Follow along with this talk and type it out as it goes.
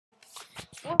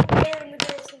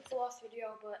last video,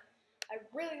 but I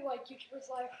really like YouTuber's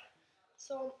Life,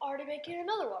 so I'm already making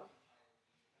another one.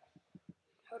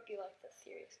 Hope you like this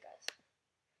series, guys.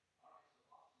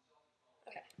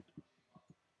 Okay.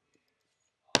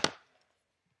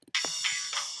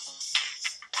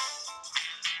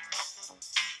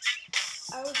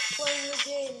 I was playing the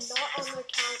game not on the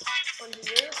account on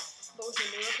here, but with a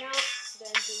new account,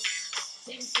 then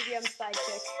CDM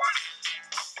Sidekick.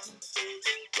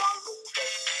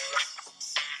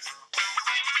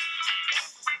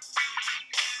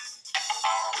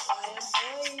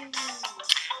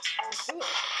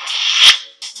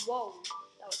 Whoa,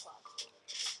 that was loud.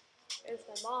 There's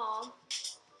my mom.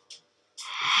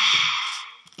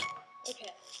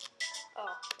 Okay. Oh,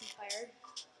 I'm tired.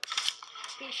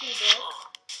 PC broke.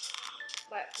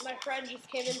 My friend just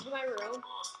came into my room.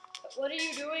 What are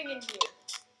you doing in here?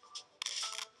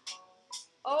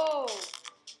 Oh.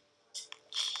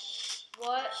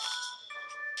 What?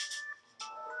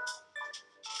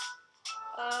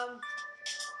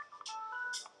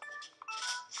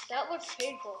 That looks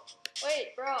painful. Wait,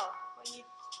 bro.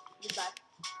 You're back.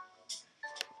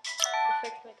 I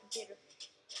fixed my computer.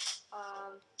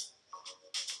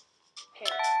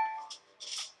 Here.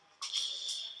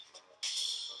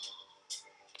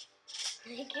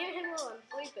 He came in while I'm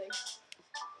sleeping.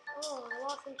 Oh, I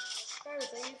lost some subscribers.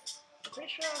 I'm pretty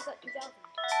sure I was at 2,000.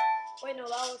 Wait, no,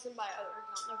 that was in my other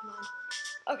account. Never mind.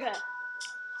 Okay.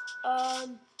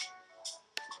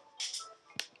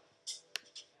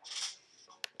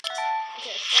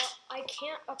 Okay, so I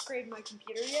can't upgrade my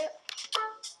computer yet.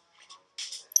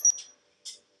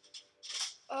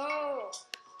 Oh,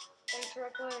 thanks for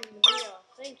uploading the video.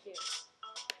 Thank you.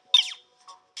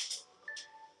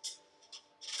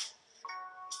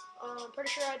 I'm pretty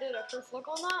sure I did a first look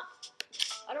on that.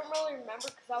 I don't really remember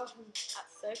because I was at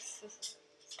 6. This is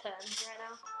 10 right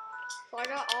now. So I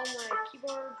got all my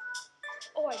keyboard.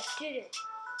 Oh, I did it.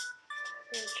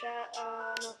 In the chat,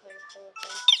 nothing.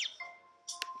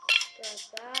 There's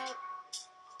that.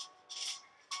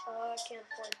 I can't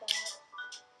afford that.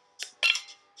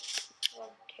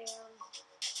 Webcam.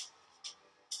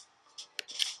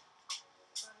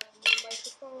 New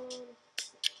microphone.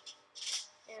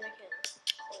 And I can't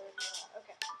afford that.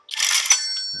 Okay.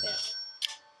 Yeah.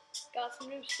 Got some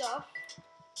new stuff.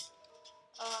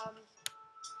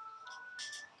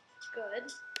 Good.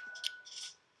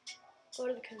 Go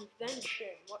to the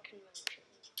convention. What convention?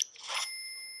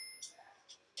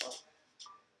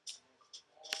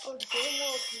 Oh, the Game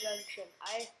World convention.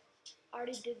 I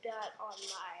already did that on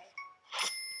my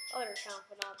other account,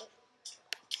 but not this.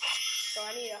 So I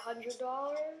need $100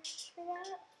 for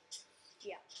that?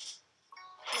 Yeah.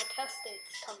 My test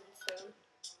date's coming soon.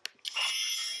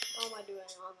 How am I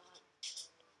doing on that?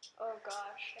 Oh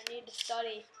gosh, I need to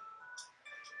study.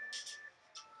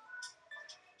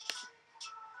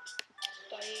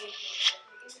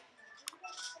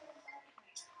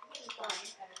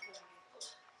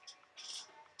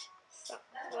 So,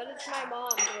 what is my mom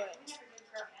doing?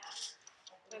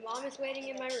 My mom is waiting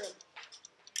in my room.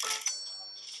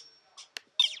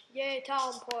 Yay,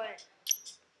 talent point.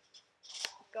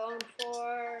 Going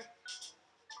for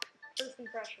first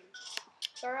impression.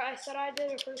 Sorry, I said I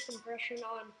did a first impression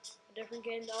on a different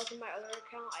game that was in my other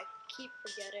account. I keep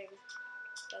forgetting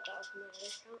that was in my other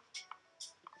account.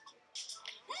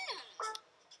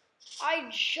 I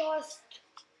just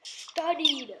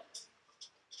studied.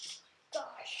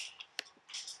 Gosh.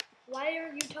 Why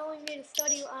are you telling me to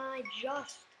study when I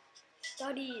just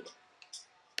studied?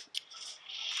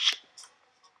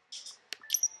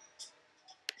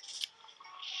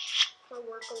 I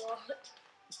work a lot.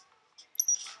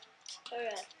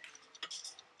 Okay.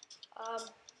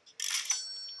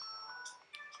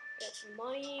 Get some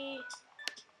money.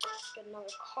 Get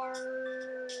another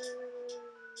card.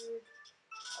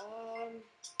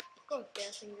 Go with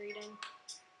dancing reading.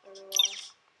 I don't know why.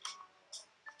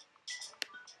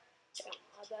 Yeah,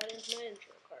 add that into my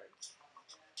intro cards.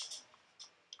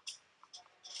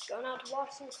 Going out to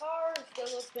watch some cars. Then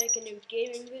let's make a new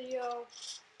gaming video.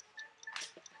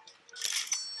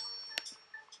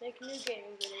 Make a new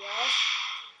gaming video.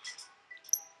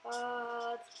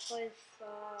 Let's play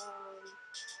some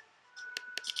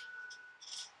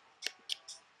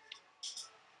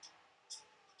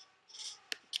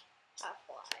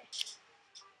Half-Life.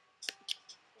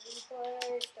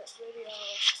 Gameplay, start video.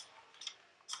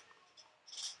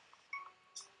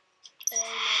 And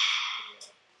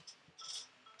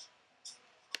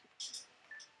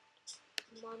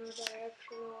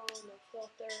mono-directional, no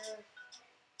filter.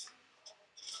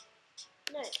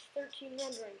 Nice, 13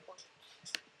 rendering points.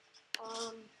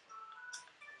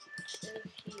 Is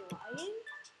he lying?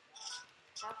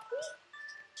 Have we?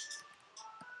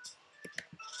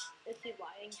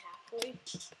 dying happily.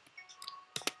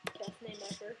 Death name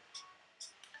ever.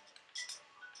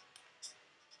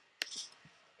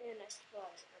 And I spelled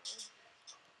it.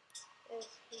 Is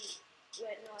he?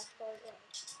 Wait, no, I spelled it wrong.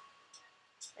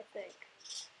 I think.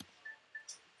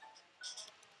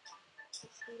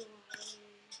 Is he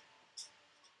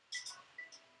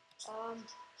lying?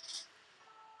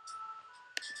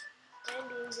 I'm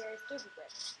being very stupid right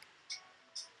now.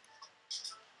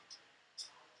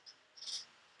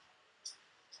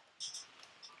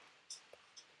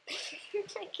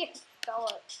 I can't spell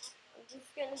it. I'm just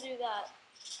gonna do that.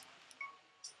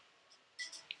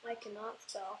 I cannot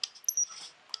spell.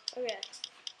 Okay.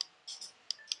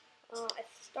 I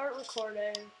start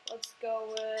recording. Let's go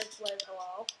with like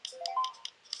hello.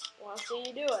 I want to see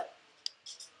you do it.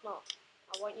 No,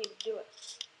 I want you to do it.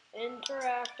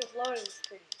 Interactive loading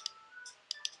screen.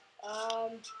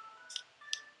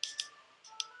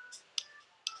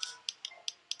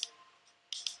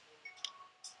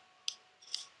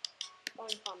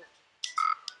 Comment.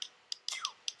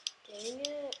 Dang it.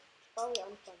 It's probably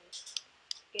unfunny.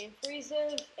 Game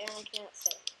freezes and I can't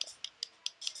say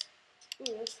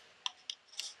anything. Ooh, this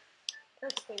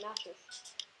perfectly matches.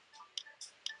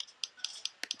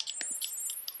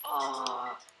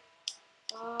 Ah.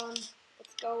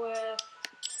 Let's go with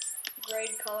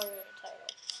grade color in the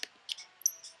title.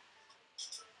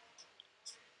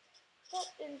 That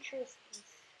interest is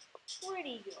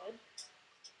pretty good.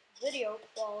 Video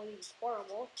quality is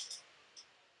horrible.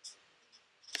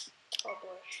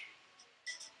 Publish.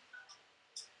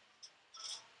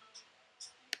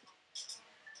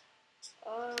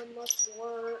 Let's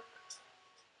work.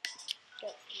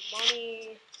 Get some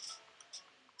money.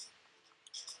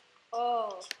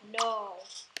 Oh, no.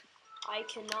 I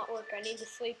cannot work. I need to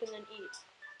sleep and then eat.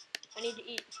 I need to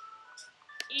eat.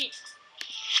 Eat.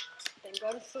 Then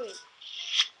go to sleep.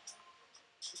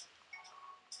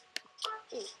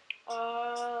 Ooh.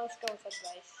 Let's go with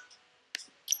advice.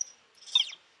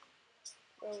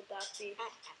 Where would that be?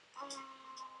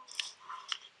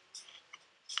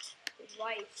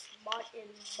 Advice. In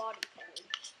body parts.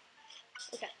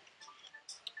 Okay.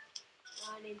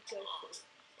 I need to go to sleep.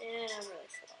 And I'm really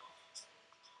slow.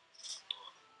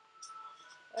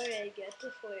 Okay, get to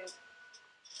sleep.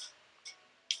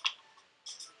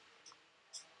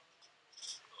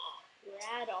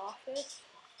 Rad Office?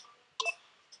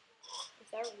 Is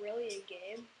that really a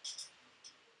game?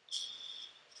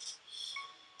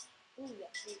 Ooh,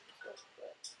 that beat looks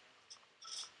good.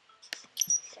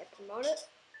 Should I promote it?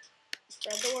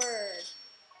 Spread the word.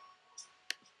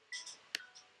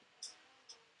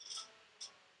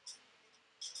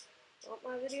 Want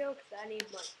my video? Because I need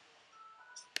money.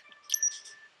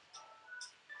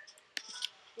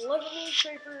 Deliver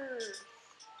newspapers!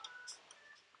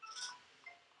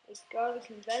 I go to the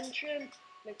convention,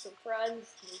 make some friends,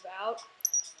 move out.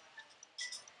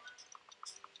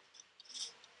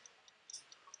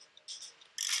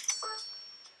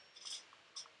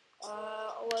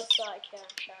 Alyssa, I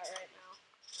can't chat right now.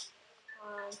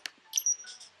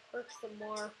 Work some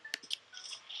more.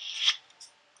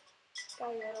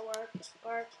 Gotta go to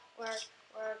work.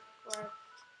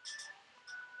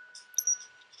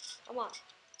 Come on.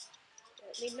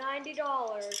 Get me $90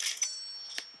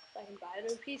 so I can buy a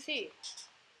new PC.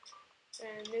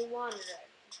 And a new monitor.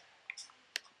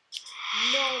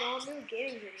 No, not a new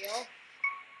gaming video.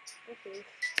 Okay.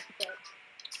 But,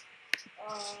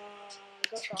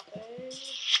 go shopping.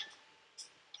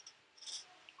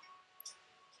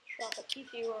 Shop at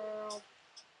PC World.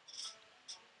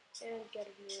 And get a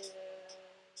new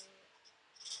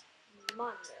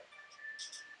monitor.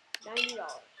 $90.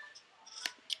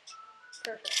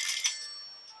 Perfect.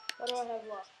 What do I have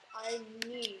left? I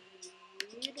need...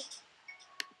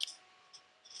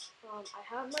 I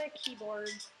have my keyboard,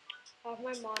 I have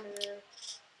my monitor,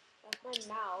 I have my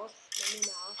mouse, my new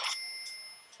mouse.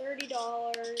 $30.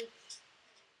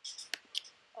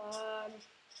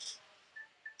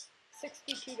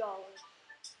 $62.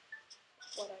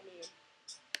 What I need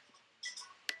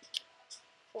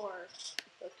for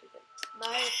those two things.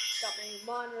 Nice, got my new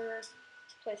monitor,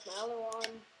 place my other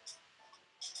one.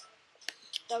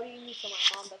 Study so my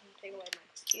mom doesn't take away my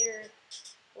computer.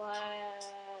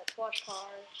 Let's watch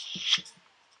cars.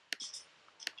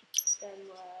 Then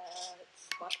let's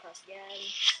watch cars again.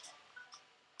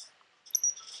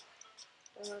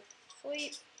 Then let's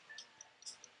sleep.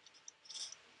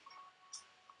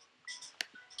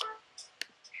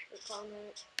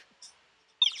 Comment.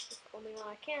 Just call me when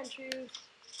I can choose.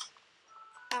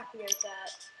 Activate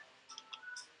that.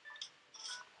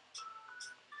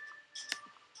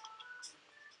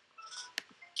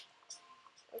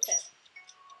 Okay.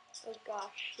 Oh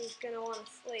gosh, he's gonna want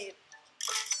to sleep.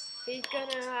 He's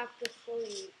gonna have to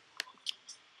sleep.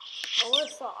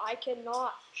 Alyssa, I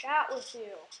cannot chat with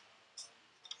you.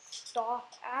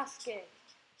 Stop asking.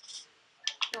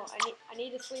 No, I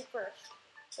need to sleep first.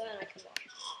 Then I can watch.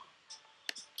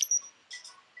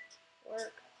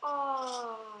 Work.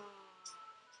 Ah.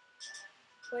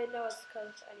 Wait, no, it's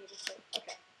because I need to sleep.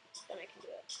 Okay, then I can do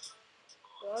it.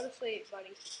 Go to sleep,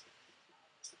 buddy.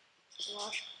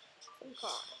 Wash some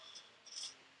cars.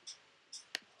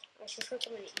 I should put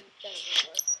them in eat then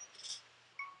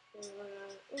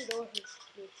ooh, those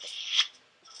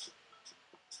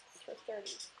for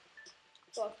 30.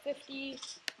 So 50.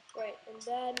 Wait, and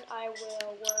then I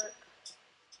will work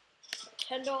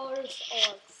 $10 or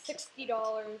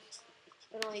 $60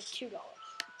 and only $2. $10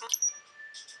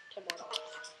 more.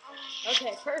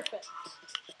 Okay, perfect.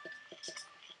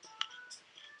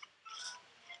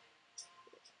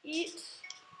 Eat.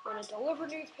 Gonna deliver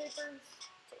newspapers.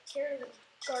 Take care of the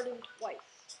garden twice.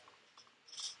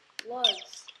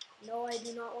 Luz. No, I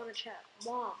do not want to chat.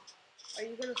 Mom, are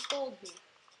you gonna scold me?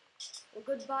 Well,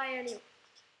 goodbye anyway.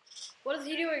 What is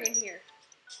he doing in here?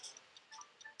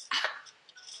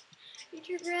 He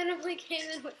just randomly came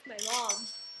in with my mom.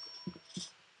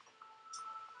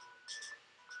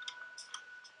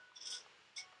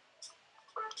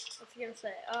 What's he gonna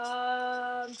say?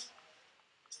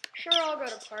 Sure, I'll go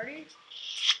to party.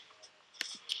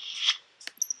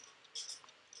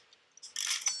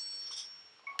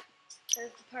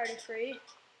 There's the party free.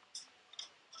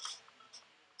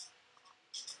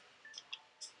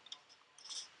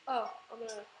 Oh, I'm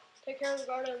gonna take care of the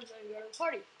gardens and go to the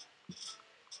party.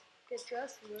 Get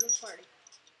dressed and go to the party.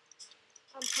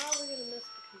 I'm probably gonna miss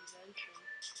the convention.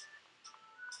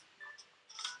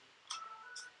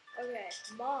 Okay,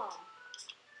 Mom.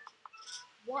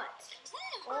 What?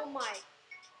 Oh my.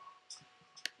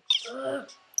 Ugh.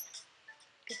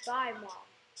 Goodbye, Mom.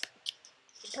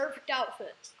 It's the perfect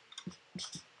outfit.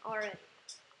 Already.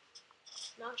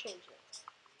 Not changing it.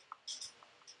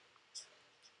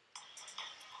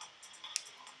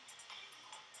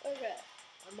 Okay.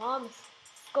 My mom's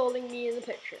scolding me in the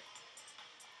picture.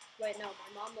 Wait, no,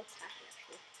 my mom looks happy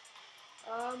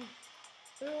actually.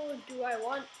 Who do I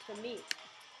want to meet?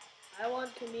 I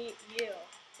want to meet you.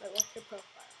 Wait, what's your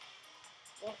profile?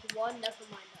 Well, one, never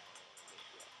mind that.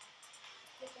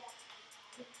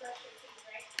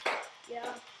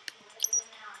 Yeah.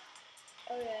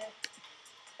 Okay.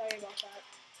 Sorry about that.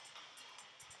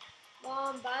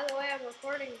 Mom, by the way, I'm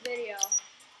recording a video.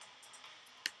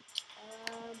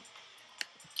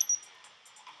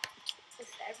 Is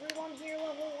everyone here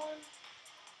level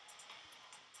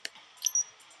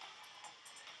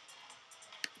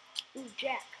 1? Ooh,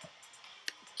 Jack.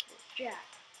 Jack.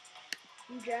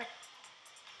 Ooh, Jack.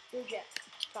 Ooh, Jack.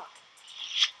 Talk.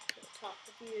 Let's talk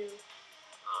with you.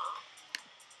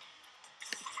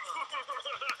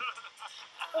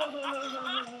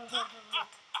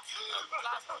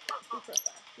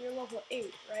 You're level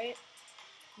 8, right?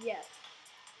 Yes.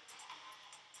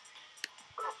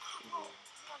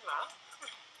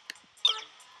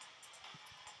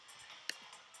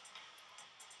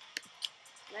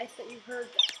 Nice that you heard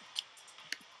that.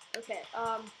 Okay,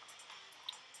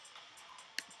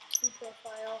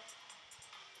 profile.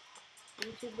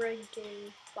 YouTube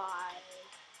ranking 5.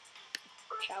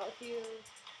 Chat with you.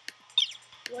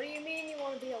 What do you mean you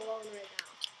want to be alone right now?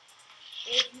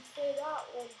 If you say that,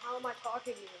 then how am I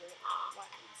talking to you right now? Why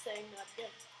are you saying that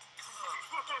again?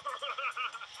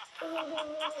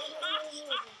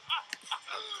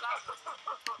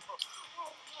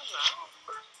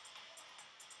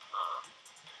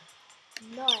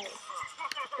 Nice.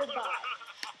 Goodbye.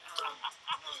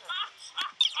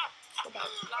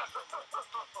 Goodbye.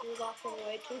 You're walking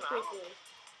away too quickly.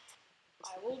 I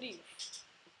will leave.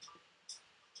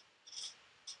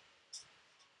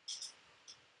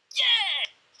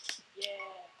 Yeah!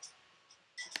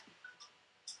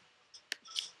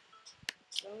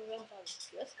 No event on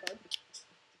dress code.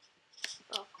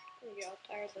 Oh, there you go.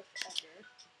 Tireless Edgar.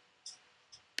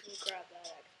 Let me grab that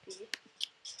XP.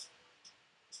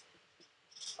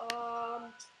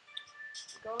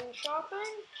 Going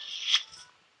shopping.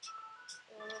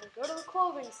 And go to the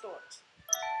clothing store.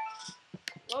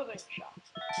 Clothing shop.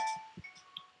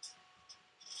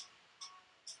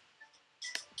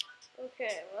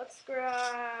 Okay, let's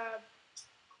grab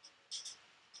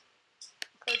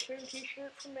cartoon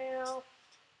t-shirt for mail.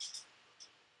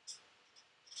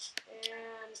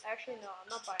 And actually no, I'm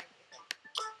not buying anything.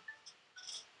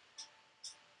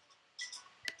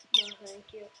 No,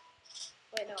 thank you.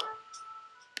 Wait, no.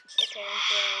 Okay, that's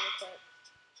where I want to put.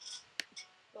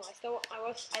 No,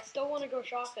 I still want to go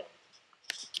shopping.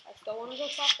 I still want to go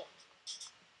shopping.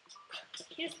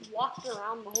 He just walked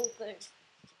around the whole thing.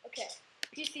 Okay,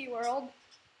 PC World.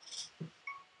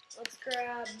 Let's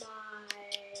grab my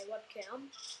webcam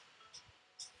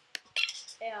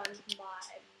and my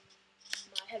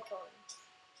headphones.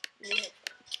 New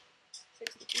headphones.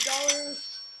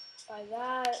 $62. Buy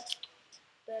that.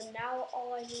 Then now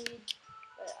all I need,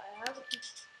 I have a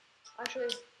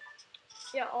actually,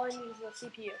 yeah, all I need is a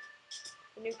CPU,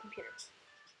 a new computer.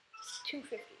 It's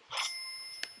 $250.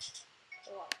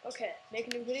 Wow. Okay, make a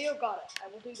new video. Got it. I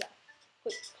will do that.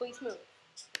 Please move.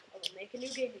 I will make a new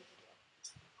gaming video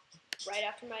right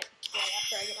after I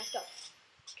get my stuff.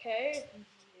 Okay.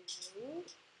 New.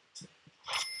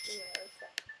 Yeah,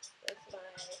 that's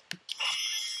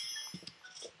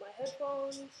my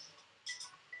headphones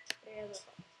and the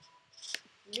phone.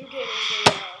 New gaming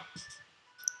video.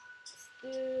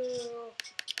 Still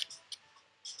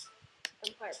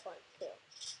Empire Point 2.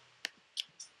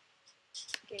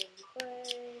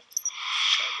 Gameplay.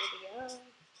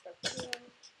 Start video.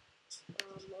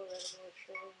 Low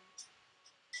resolution.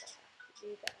 I have to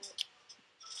do that.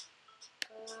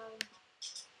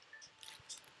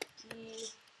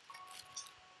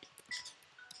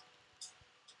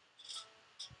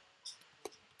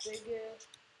 The biggest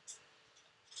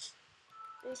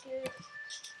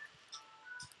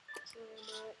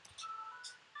planet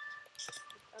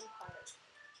Empire.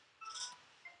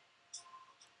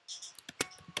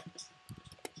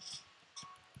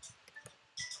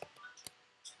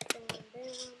 Bam,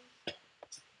 bam.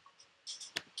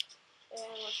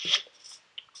 And let's make it.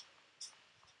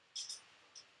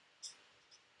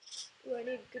 Ooh, I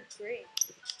need good grades.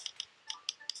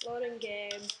 Loading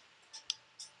game.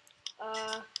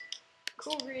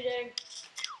 Cool reading.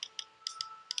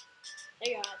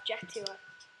 Hey guys, Jack Tua.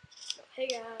 Hey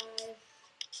guys.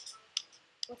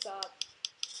 What's up?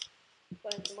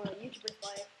 Playing some more YouTuber's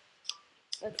life.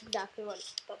 That's exactly what he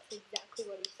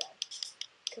said.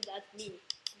 Cause that's me.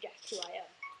 Jack Tua I am.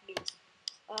 Me.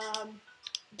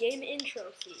 Game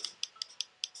intro scene.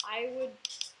 I would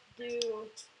do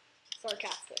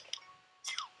sarcastic.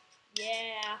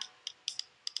 Yeah.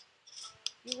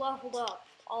 You leveled up.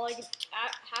 All I can,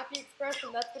 happy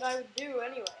expression, that's what I would do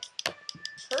anyway.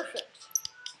 Perfect.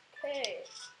 Okay.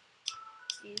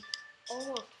 He's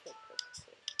almost fit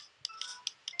perfectly.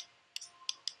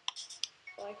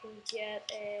 So I can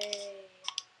get a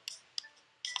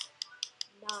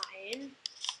 9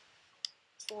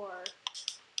 for, I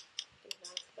think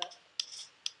 9's the best.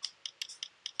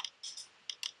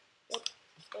 Yep,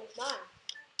 there's 9.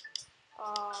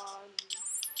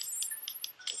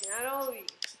 Looking at all these.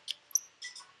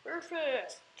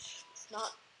 Perfect. It's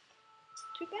not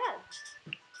too bad.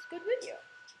 It's a good video.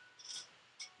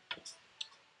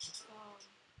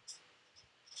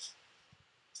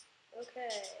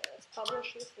 Okay, let's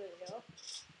publish this video.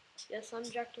 Yes, I'm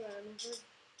Jack Tua.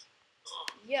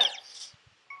 Yes.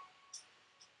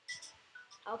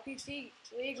 LPC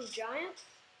League of Giants?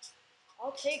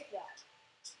 I'll take that.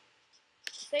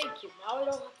 Thank you. Now I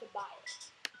don't have to buy it.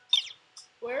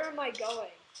 Where am I going?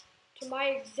 To my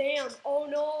exam. Oh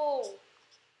no!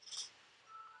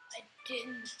 I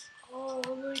didn't. Oh,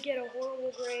 I'm gonna get a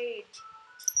horrible grade.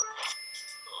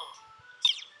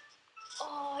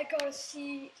 Oh, I got a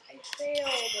C. I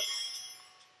failed.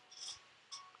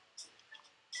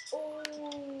 Oh.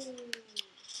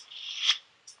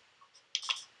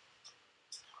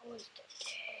 That was the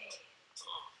day.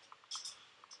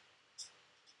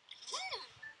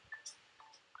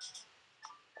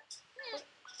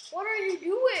 What are you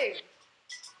doing?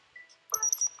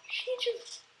 She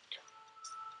just...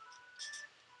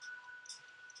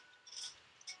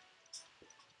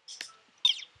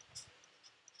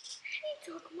 She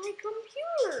took my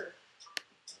computer.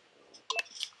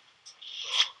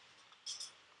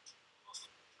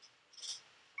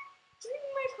 Bring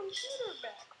my computer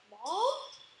back, Mom.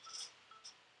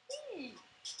 Please.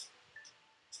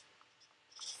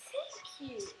 Thank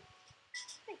you.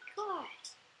 My God.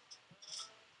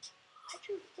 I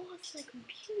just lost my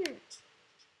computer.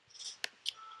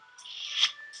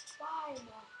 Bye,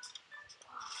 Mom.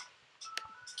 Bye.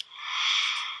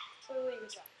 Totally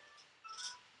good job.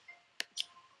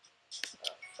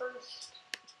 First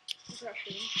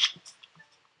impression.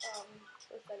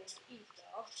 First I need to eat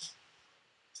though.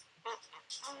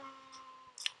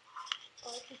 Oh,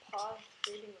 I can pause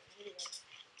reading the video.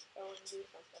 I want to do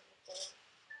something before.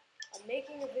 I'm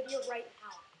making a video right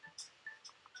now.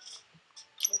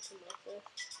 Make some like this.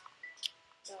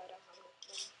 No, I don't have enough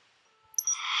money.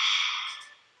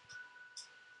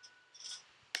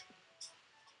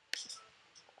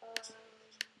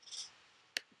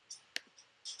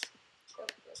 Yep,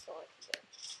 that's all I can do.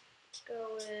 Let's go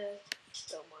with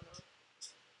still mono.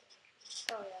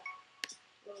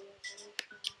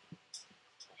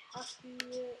 have to do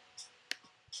it.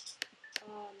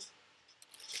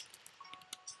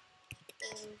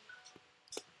 Is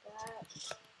that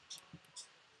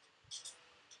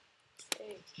a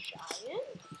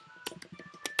giant?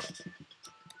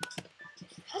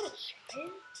 Is that a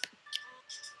giant?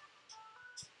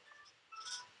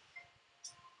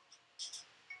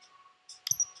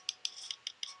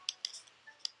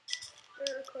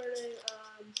 We're recording,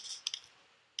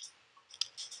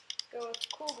 go with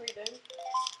cool reading.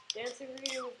 Dancing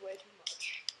reading is way too much.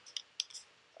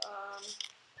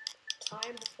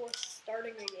 Time before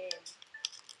starting a game.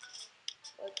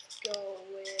 Let's go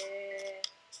with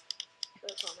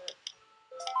Sure Comment.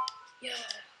 Yeah.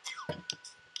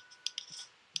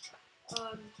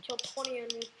 Kill 20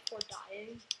 enemies before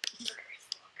dying. Murderous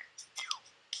look.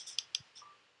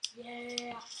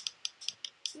 Yeah.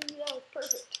 Ooh, that was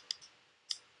perfect.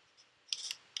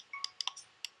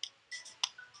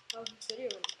 How's this video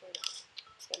gonna turn out?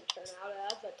 It's gonna turn out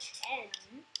as a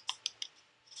 10.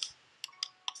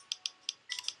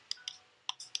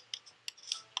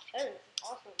 10 is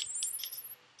awesome.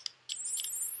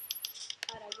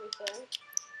 Add everything.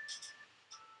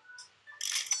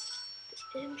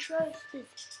 The interest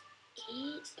is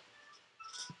 8.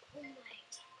 Oh my god.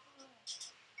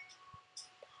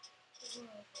 That's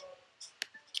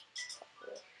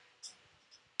horrible.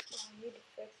 I need to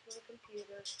fix my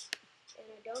computer. And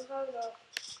I don't have enough,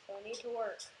 so I need to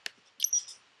work.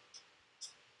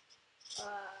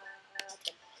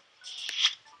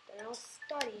 Then I'll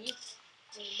study.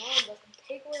 My mom doesn't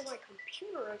take away my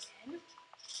computer again.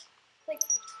 Like,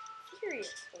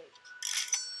 seriously.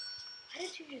 Why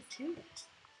did you just do that?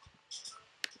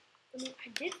 I mean, I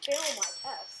did fail my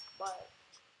test, but...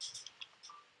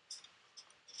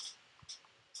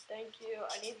 Thank you.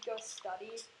 I need to go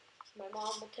study. My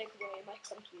mom will take away my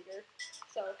computer.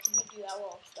 So, can you do that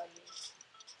while I'm studying?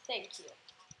 Thank you.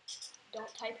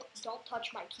 Don't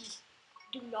touch my key.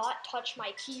 Do not touch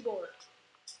my keyboard.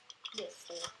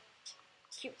 Mister.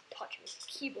 Keep touching my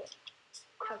keyboard.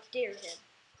 How dare him.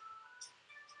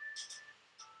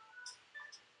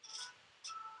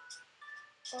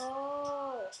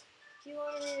 Oh, he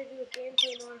wanted me to do a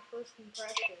gameplay, not a first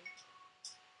impression.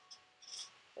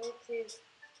 Oopsies.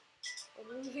 I'm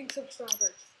losing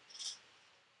subscribers.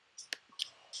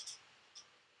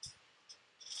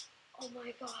 Oh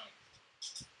my god.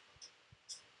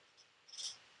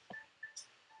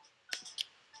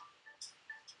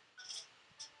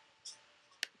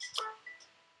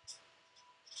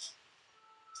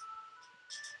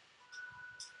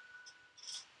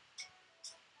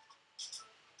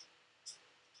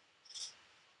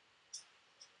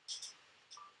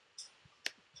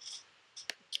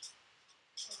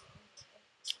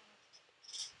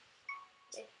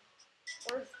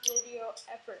 Worst video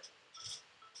ever.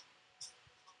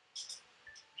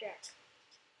 Jack.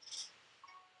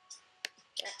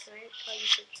 Jack, can I tell you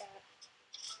to chat?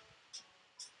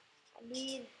 I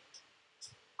need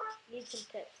some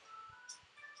tips.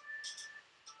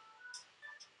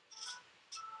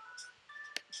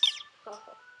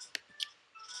 Oh.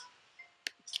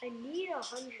 I need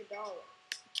 $100.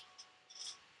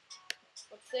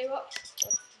 Let's save up.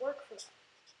 Let's work for that.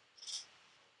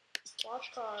 Watch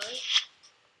cars.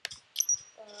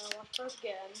 Watch cars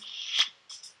again.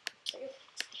 Take a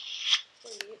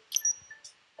sleep.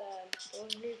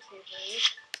 Those newspapers.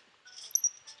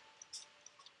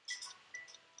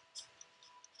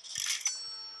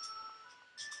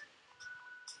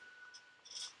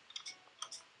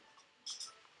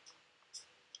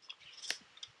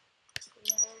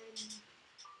 Then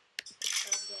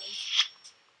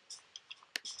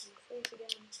sleep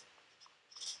again.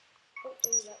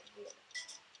 Hopefully that would be it.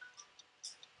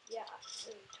 Yeah,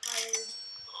 I'm tired.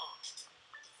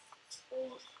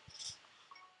 Sleep.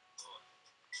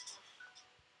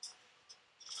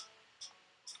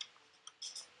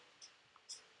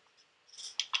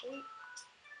 Sleep.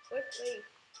 Quickly.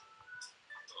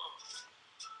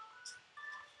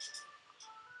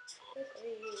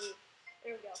 Quickly.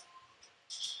 There we go.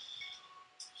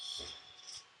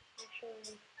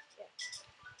 Actually, yeah.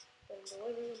 Then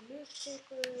deliver the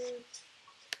newspapers.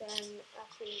 Then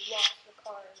after you wash the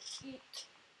car and eat.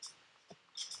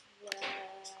 Then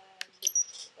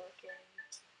working.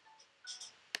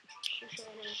 Shoe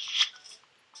shiner.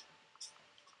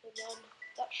 And then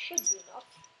that should be enough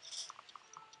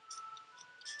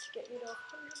to get you to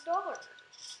 $100.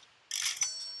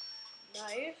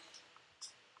 Nice.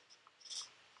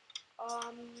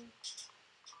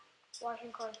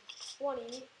 Washing cars is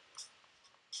 20.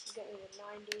 Get me to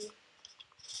 90.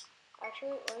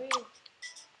 Actually, let me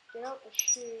get out the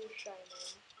shoe shiner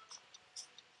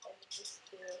and just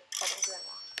do call my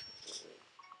grandma.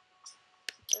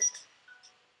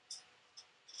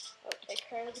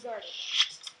 try the garden.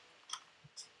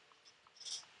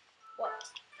 What?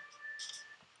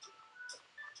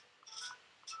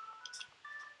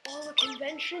 Oh, the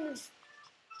conventions.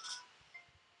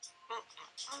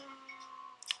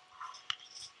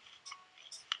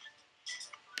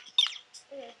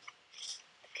 Yeah.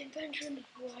 The convention is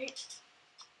right.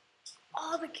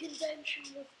 Oh, the convention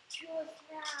was just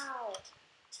now.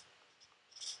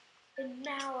 And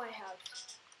now I have.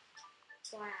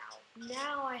 Wow.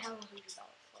 Now I have $100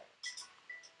 for it.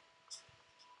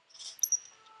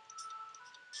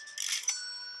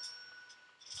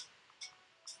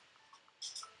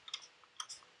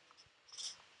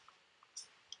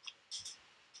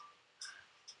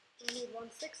 I need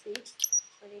 160.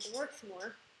 I need to work some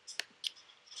more.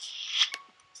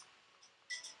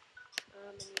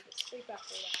 I need to sleep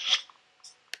after that.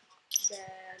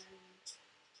 Then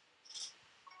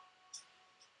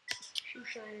shoe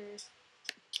shiner.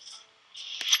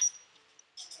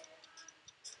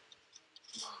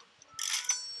 Mom,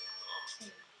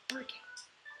 I'm working.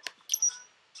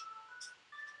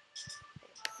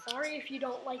 I'm sorry if you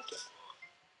don't like it,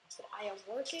 but I am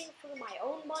working for my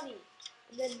own money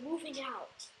and then moving out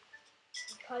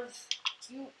because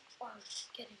you are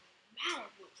getting mad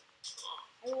at me.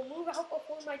 I will move out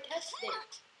before my test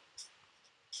date.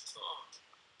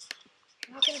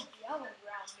 You're not gonna yell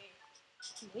around me.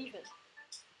 I'm leaving.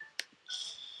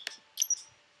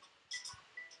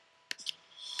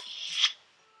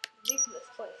 I'm leaving this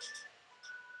place.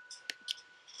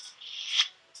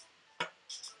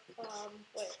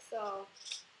 Wait, so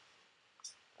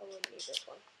I wouldn't need this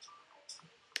one.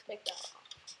 Take that off.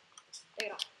 Take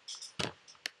it off.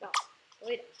 No,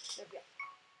 delete it. There we go.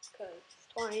 Because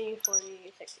 20,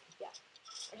 40, 60. Yeah.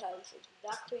 It has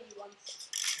exactly 160.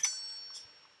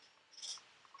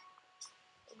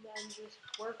 And then just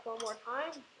work one more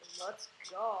time, and let's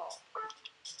go.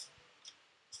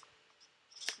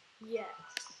 Yes.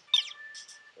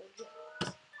 So just,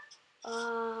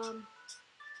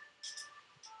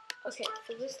 okay,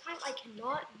 so this time I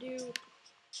cannot do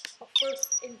a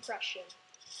first impression.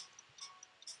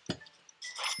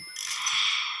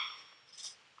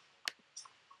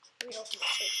 Let me open this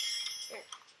first. Here.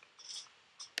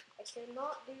 I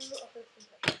cannot do a first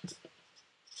impression.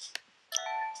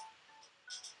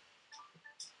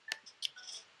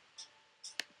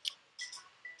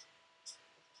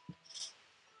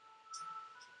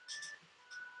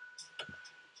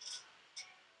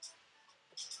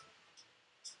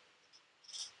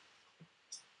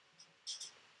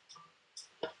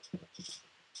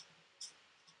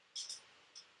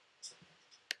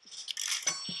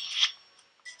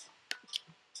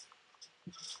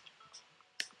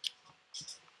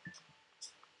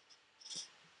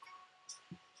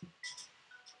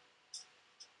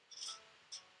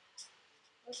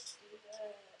 Let's do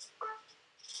that.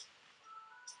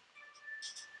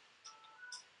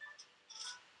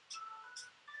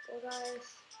 Well, guys,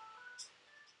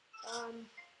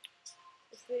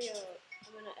 this video,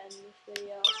 I'm gonna end this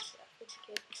video. Yeah, 50K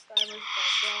subscribers, but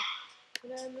yeah, I'm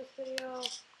gonna end this video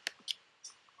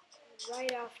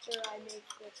right after I make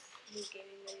this new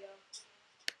gaming video.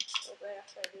 Or right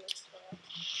after I do this tutorial.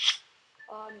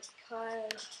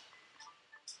 Because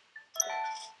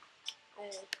I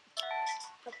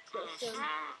have to go soon.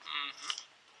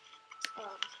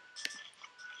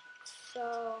 So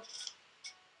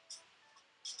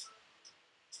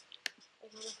I'm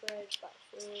on the fridge, got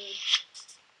food,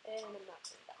 and I'm not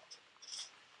coming back.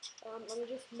 Let me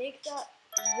just make that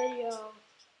video,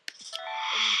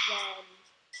 and then,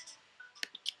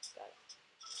 got it.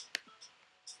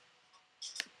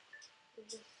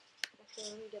 Actually,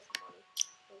 let me get some money.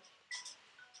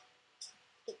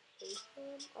 To pay for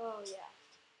them? Oh, yeah.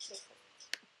 Makes sense.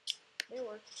 It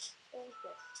works. So,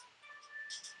 yes.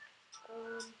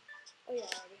 Oh, yeah, I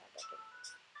already have that thing.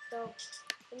 So,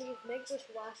 let me just make this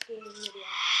last gaming video,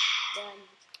 then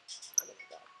I'm gonna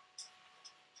go.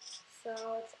 So,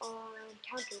 it's on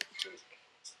Counter-Strike.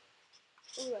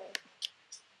 Ooh,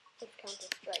 it's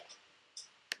Counter-Strike.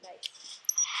 Nice.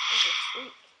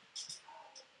 Counter-Strike.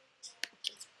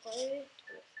 Let's play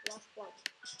this last one.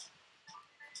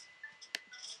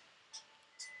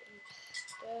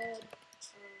 Instead,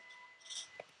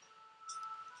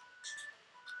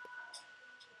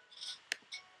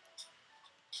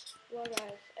 well,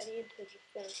 guys, I need to just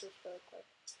finish this really quick.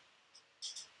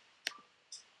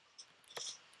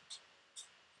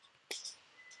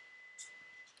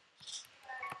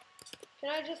 Can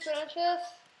I just finish this?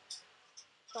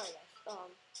 Sorry,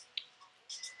 guys.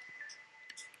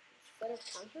 Instead of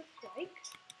Counter-Strike?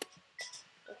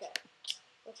 Okay.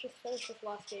 Let's just finish this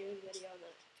last gaming video and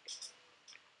then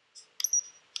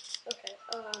Okay,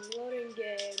 loading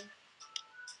game.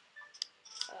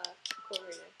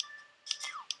 Coordinator.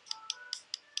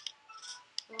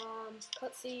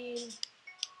 Cutscene.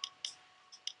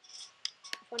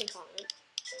 Funny comment.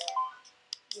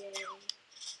 Yay.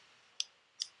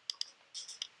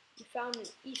 You found an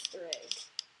Easter egg.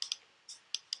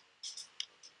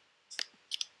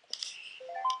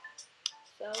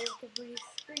 So, the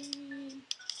screen.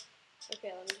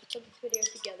 Okay, let me just put this video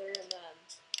together and then,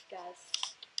 guys,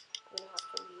 I'm gonna have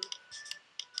to leave.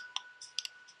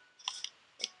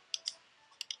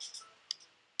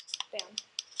 Bam.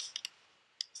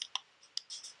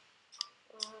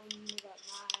 We got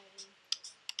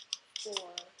 9, 4.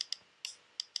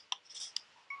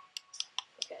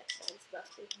 Okay, 9's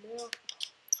best milk.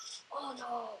 Oh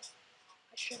no!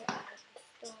 I should have added the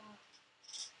stuff.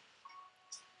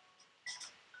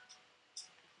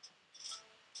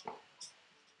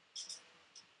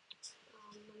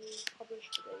 Let me publish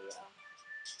the video.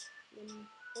 Then,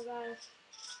 well guys,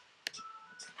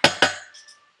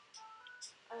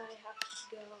 I have to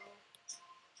go.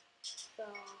 So,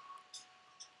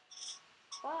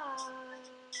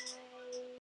 bye!